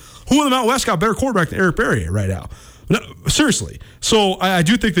Berry, who in the Mountain West got a better quarterback than Eric Berry right now? No, seriously. So I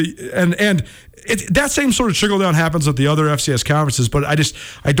do think that, that same sort of trickle down happens at the other FCS conferences, but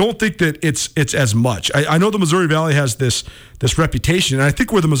I don't think that it's as much. I know the Missouri Valley has this reputation, and I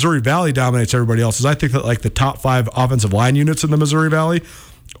think where the Missouri Valley dominates everybody else is I think that like the top 5 offensive line units in the Missouri Valley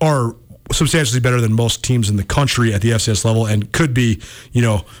are substantially better than most teams in the country at the FCS level, and could be,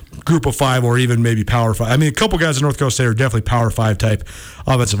 group of 5 or even maybe power 5. I mean, a couple guys in North Dakota State are definitely power 5 type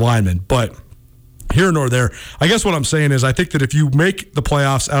offensive linemen, but here nor there. I guess what I'm saying is I think that if you make the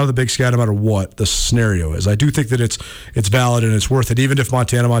playoffs out of the Big Sky, no matter what the scenario is, I do think that it's valid and it's worth it, even if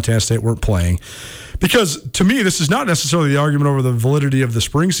Montana State weren't playing. Because to me, this is not necessarily the argument over the validity of the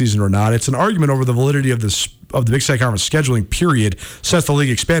spring season or not. It's an argument over the validity of the Big Sky Conference scheduling period since the league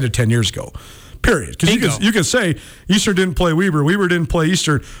expanded 10 years ago. Period. Because you can say Eastern didn't play Weber didn't play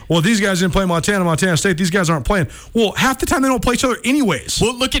Eastern. Well, these guys didn't play Montana State. These guys aren't playing. Well, half the time they don't play each other anyways.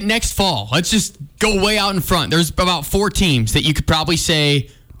 Well, look at next fall. Let's just go way out in front. There's about 4 teams that you could probably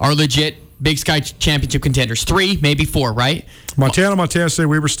say are legit Big Sky championship contenders. 3, maybe 4, right? Montana State,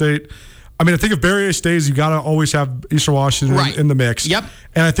 Weber State. I mean, I think if Barrier stays, you got to always have Eastern Washington in the mix. Yep.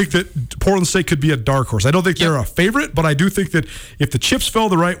 And I think that Portland State could be a dark horse. I don't think they're a favorite, but I do think that if the chips fell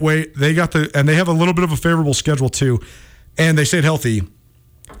the right way, they have a little bit of a favorable schedule too, and they stayed healthy.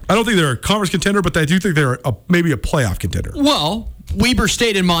 I don't think they're a conference contender, but I do think they're maybe a playoff contender. Well, Weber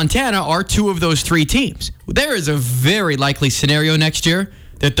State and Montana are 2 of those 3 teams. There is a very likely scenario next year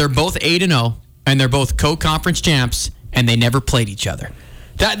that they're both 8-0 and they're both co-conference champs and they never played each other.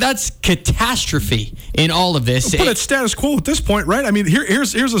 That's catastrophe in all of this. But it's status quo at this point, right? I mean,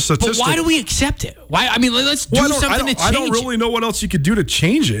 here's a statistic. But why do we accept it? Why? I mean, let's do something to change it. I don't really know what else you could do to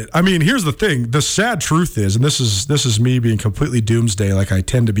change it. I mean, here's the thing. The sad truth is, and this is me being completely doomsday like I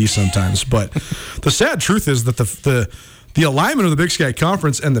tend to be sometimes, but the sad truth is that the alignment of the Big Sky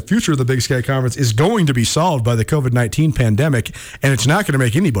Conference and the future of the Big Sky Conference is going to be solved by the COVID-19 pandemic, and it's not going to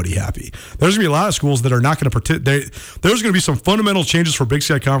make anybody happy. There's going to be a lot of schools that are not going to participate. There's going to be some fundamental changes for Big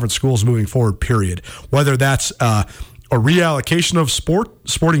Sky Conference schools moving forward, period. Whether that's a reallocation of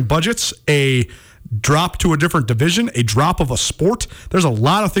sporting budgets, a drop to a different division, a drop of a sport. There's a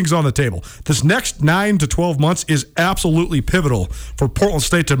lot of things on the table. This next 9 to 12 months is absolutely pivotal for Portland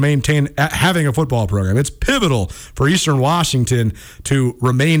State to maintain having a football program. It's pivotal for Eastern Washington to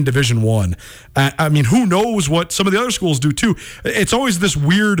remain Division I. I mean, who knows what some of the other schools do too. It's always this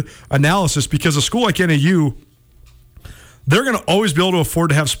weird analysis because a school like NAU, they're going to always be able to afford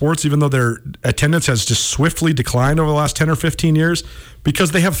to have sports even though their attendance has just swiftly declined over the last 10 or 15 years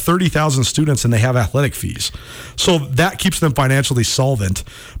because they have 30,000 students and they have athletic fees. So that keeps them financially solvent.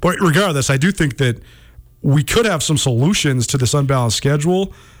 But regardless, I do think that we could have some solutions to this unbalanced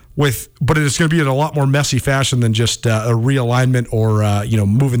schedule but it's going to be in a lot more messy fashion than just a realignment or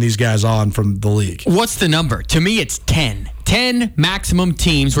moving these guys on from the league. What's the number? To me, it's 10. 10 maximum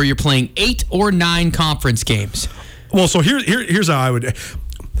teams where you're playing 8 or 9 conference games. Well, so here's how I would.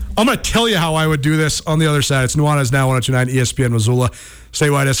 I'm going to tell you how I would do this on the other side. It's Nuanez now 102.9 ESPN Missoula,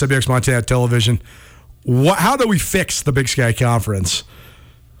 statewide SWX Montana Television. How do we fix the Big Sky Conference?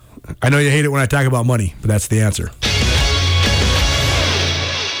 I know you hate it when I talk about money, but that's the answer.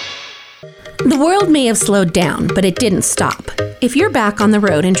 The world may have slowed down, but it didn't stop. If you're back on the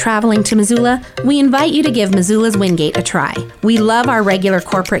road and traveling to Missoula, we invite you to give Missoula's Wingate a try. We love our regular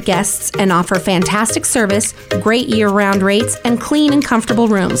corporate guests and offer fantastic service, great year-round rates, and clean and comfortable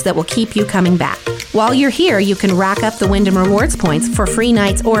rooms that will keep you coming back. While you're here, you can rack up the Wyndham Rewards points for free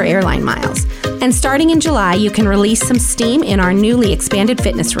nights or airline miles. And starting in July, you can release some steam in our newly expanded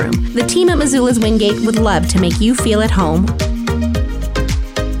fitness room. The team at Missoula's Wingate would love to make you feel at home.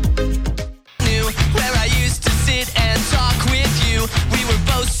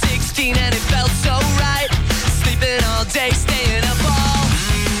 And it felt so right, sleeping all day, staying up all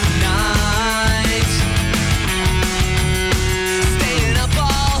night, staying up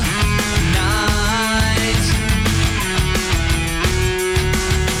all night.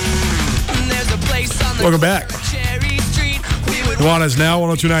 There's a place on the Welcome back. Cherry Street. Nuanez now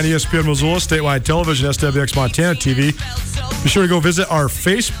 102.9 ESPN Missoula, statewide television, SWX Montana TV. Be sure to go visit our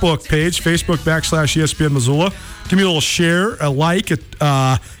Facebook page, Facebook.com/ESPN Missoula. Give me a little share, a like,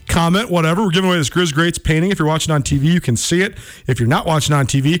 a comment, whatever. We're giving away this Griz Greats painting. If you're watching on TV, you can see it. If you're not watching on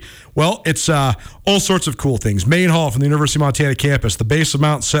TV, well, it's all sorts of cool things. Main Hall from the University of Montana campus, the base of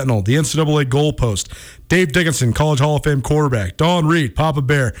Mount Sentinel, the NCAA goalpost, Dave Dickinson, College Hall of Fame quarterback, Don Reed, Papa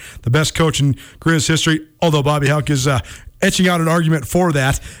Bear, the best coach in Griz history, although Bobby Houck is etching out an argument for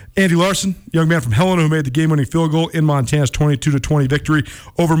that. Andy Larson, young man from Helena who made the game-winning field goal in Montana's 22-20 victory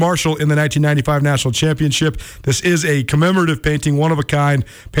over Marshall in the 1995 National Championship. This is a commemorative painting, one of a kind,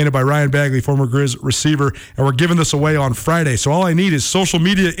 painted by Ryan Bagley, former Griz receiver, and we're giving this away on Friday. So all I need is social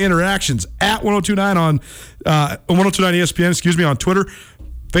media interactions at 1029 on 1029 ESPN, on Twitter.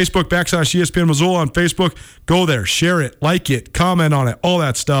 Facebook /ESPN Missoula on Facebook. Go there, share it, like it, comment on it, all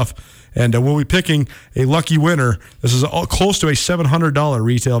that stuff. And we'll be picking a lucky winner. This is close to a $700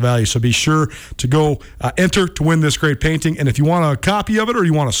 retail value, so be sure to go enter to win this great painting. And if you want a copy of it, or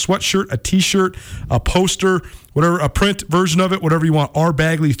you want a sweatshirt, a T-shirt, a poster, whatever, a print version of it, whatever you want,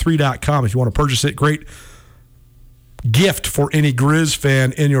 rbagley3.com if you want to purchase it. Great gift for any Griz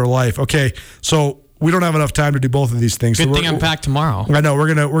fan in your life. Okay, so we don't have enough time to do both of these things. Good thing I'm back tomorrow. I know.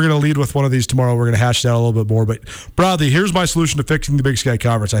 We're gonna lead with one of these tomorrow. We're gonna hash it out a little bit more. But broadly, here's my solution to fixing the Big Sky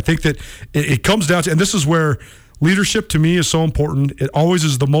Conference. I think that it comes down to, and this is where leadership to me is so important. It always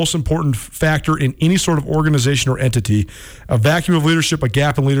is the most important factor in any sort of organization or entity. A vacuum of leadership, a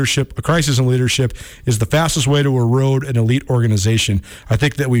gap in leadership, a crisis in leadership is the fastest way to erode an elite organization. I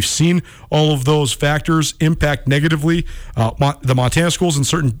think that we've seen all of those factors impact negatively the Montana schools in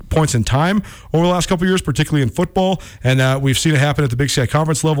certain points in time over the last couple of years, particularly in football, and we've seen it happen at the Big Sky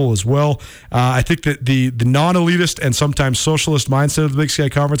Conference level as well. I think that the non-elitist and sometimes socialist mindset of the Big Sky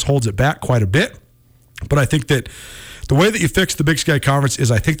Conference holds it back quite a bit. But I think that the way that you fix the Big Sky Conference is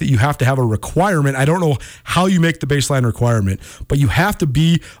I think that you have to have a requirement. I don't know how you make the baseline requirement, but you have to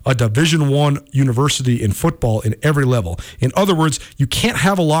be a Division I university in football in every level. In other words, you can't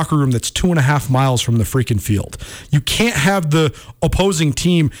have a locker room that's 2.5 miles from the freaking field. You can't have the opposing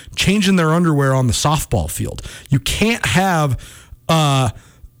team changing their underwear on the softball field. You can't have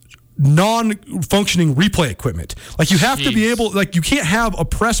non-functioning replay equipment. Like, you have to be able, like, you can't have a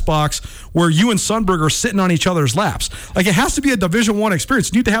press box where you and Sundberg are sitting on each other's laps. Like, it has to be a Division I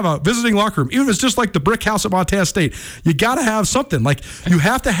experience. You need to have a visiting locker room, even if it's just like the brick house at Montana State. You got to have something. Like, you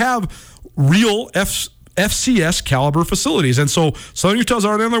have to have real FCS caliber facilities. And so Southern Utah's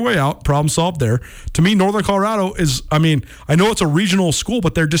already on their way out. Problem solved there. To me, Northern Colorado is, I mean, I know it's a regional school,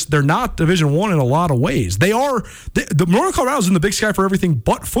 but they're not Division I in a lot of ways. They are, the Northern Colorado's in the Big Sky for everything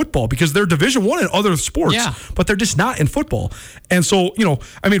but football, because they're Division I in other sports, but they're just not in football. And so, you know,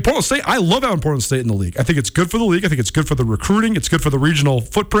 I mean, Portland State, I love having Portland State in the league. I think it's good for the league. I think it's good for the recruiting. It's good for the regional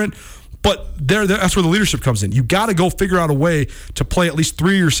footprint. But that's where the leadership comes in. You got to go figure out a way to play at least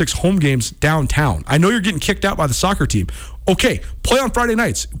 3 or 6 home games downtown. I know you're getting kicked out by the soccer team. Okay, play on Friday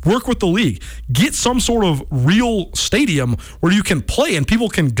nights. Work with the league. Get some sort of real stadium where you can play and people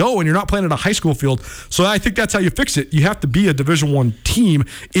can go, and you're not playing at a high school field. So I think that's how you fix it. You have to be a Division I team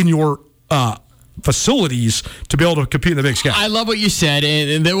in your facilities to be able to compete in the Big Sky. I love what you said,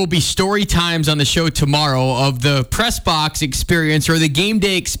 and there will be story times on the show tomorrow of the press box experience or the game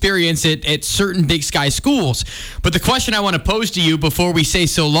day experience at certain Big Sky schools. But the question I want to pose to you before we say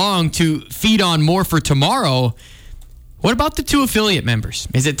so long to feed on more for tomorrow, what about the 2 affiliate members?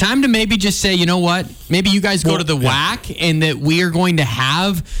 Is it time to maybe just say, you know what, maybe you guys go to the WAC and that we are going to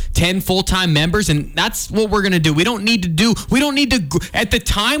have 10 full-time members, and that's what we're going to do. We don't need to, at the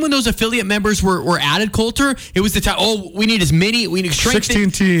time when those affiliate members were added, Colter, it was the time, we need 16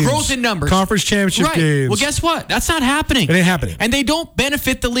 teams. Growth in numbers. Conference championship games. Well, guess what? That's not happening. It ain't happening. And they don't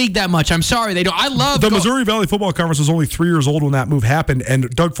benefit the league that much. I'm sorry. They don't. I love the Missouri Valley Football Conference was only 3 years old when that move happened, and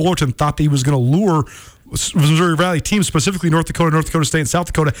Doug Fullerton thought that he was going to lure Missouri Valley teams, specifically North Dakota State, and South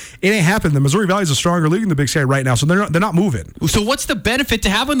Dakota. It ain't happened. The Missouri Valley is a stronger league in the Big Sky right now, so they're not moving. So what's the benefit to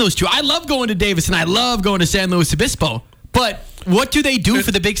having those 2? I love going to Davis, and I love going to San Luis Obispo. But what do they do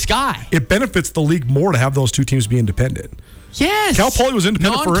for the Big Sky? It benefits the league more to have those 2 teams be independent. Yes. Cal Poly was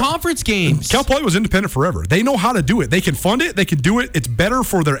independent forever. Non-conference games. Cal Poly was independent forever. They know how to do it. They can fund it. They can do it. It's better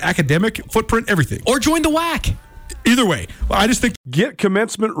for their academic footprint, everything. Or join the WAC. Either way, I just think get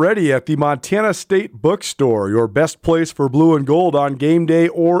commencement ready at the Montana State Bookstore, your best place for blue and gold on game day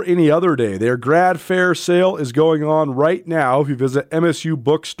or any other day. Their grad fair sale is going on right now if you visit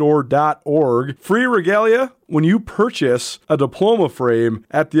msubookstore.org. Free regalia when you purchase a diploma frame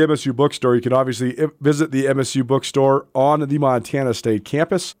at the MSU Bookstore. You can obviously visit the MSU Bookstore on the Montana State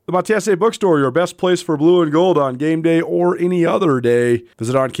campus. The Montana State Bookstore, your best place for blue and gold on game day or any other day.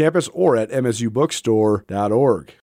 Visit on campus or at msubookstore.org.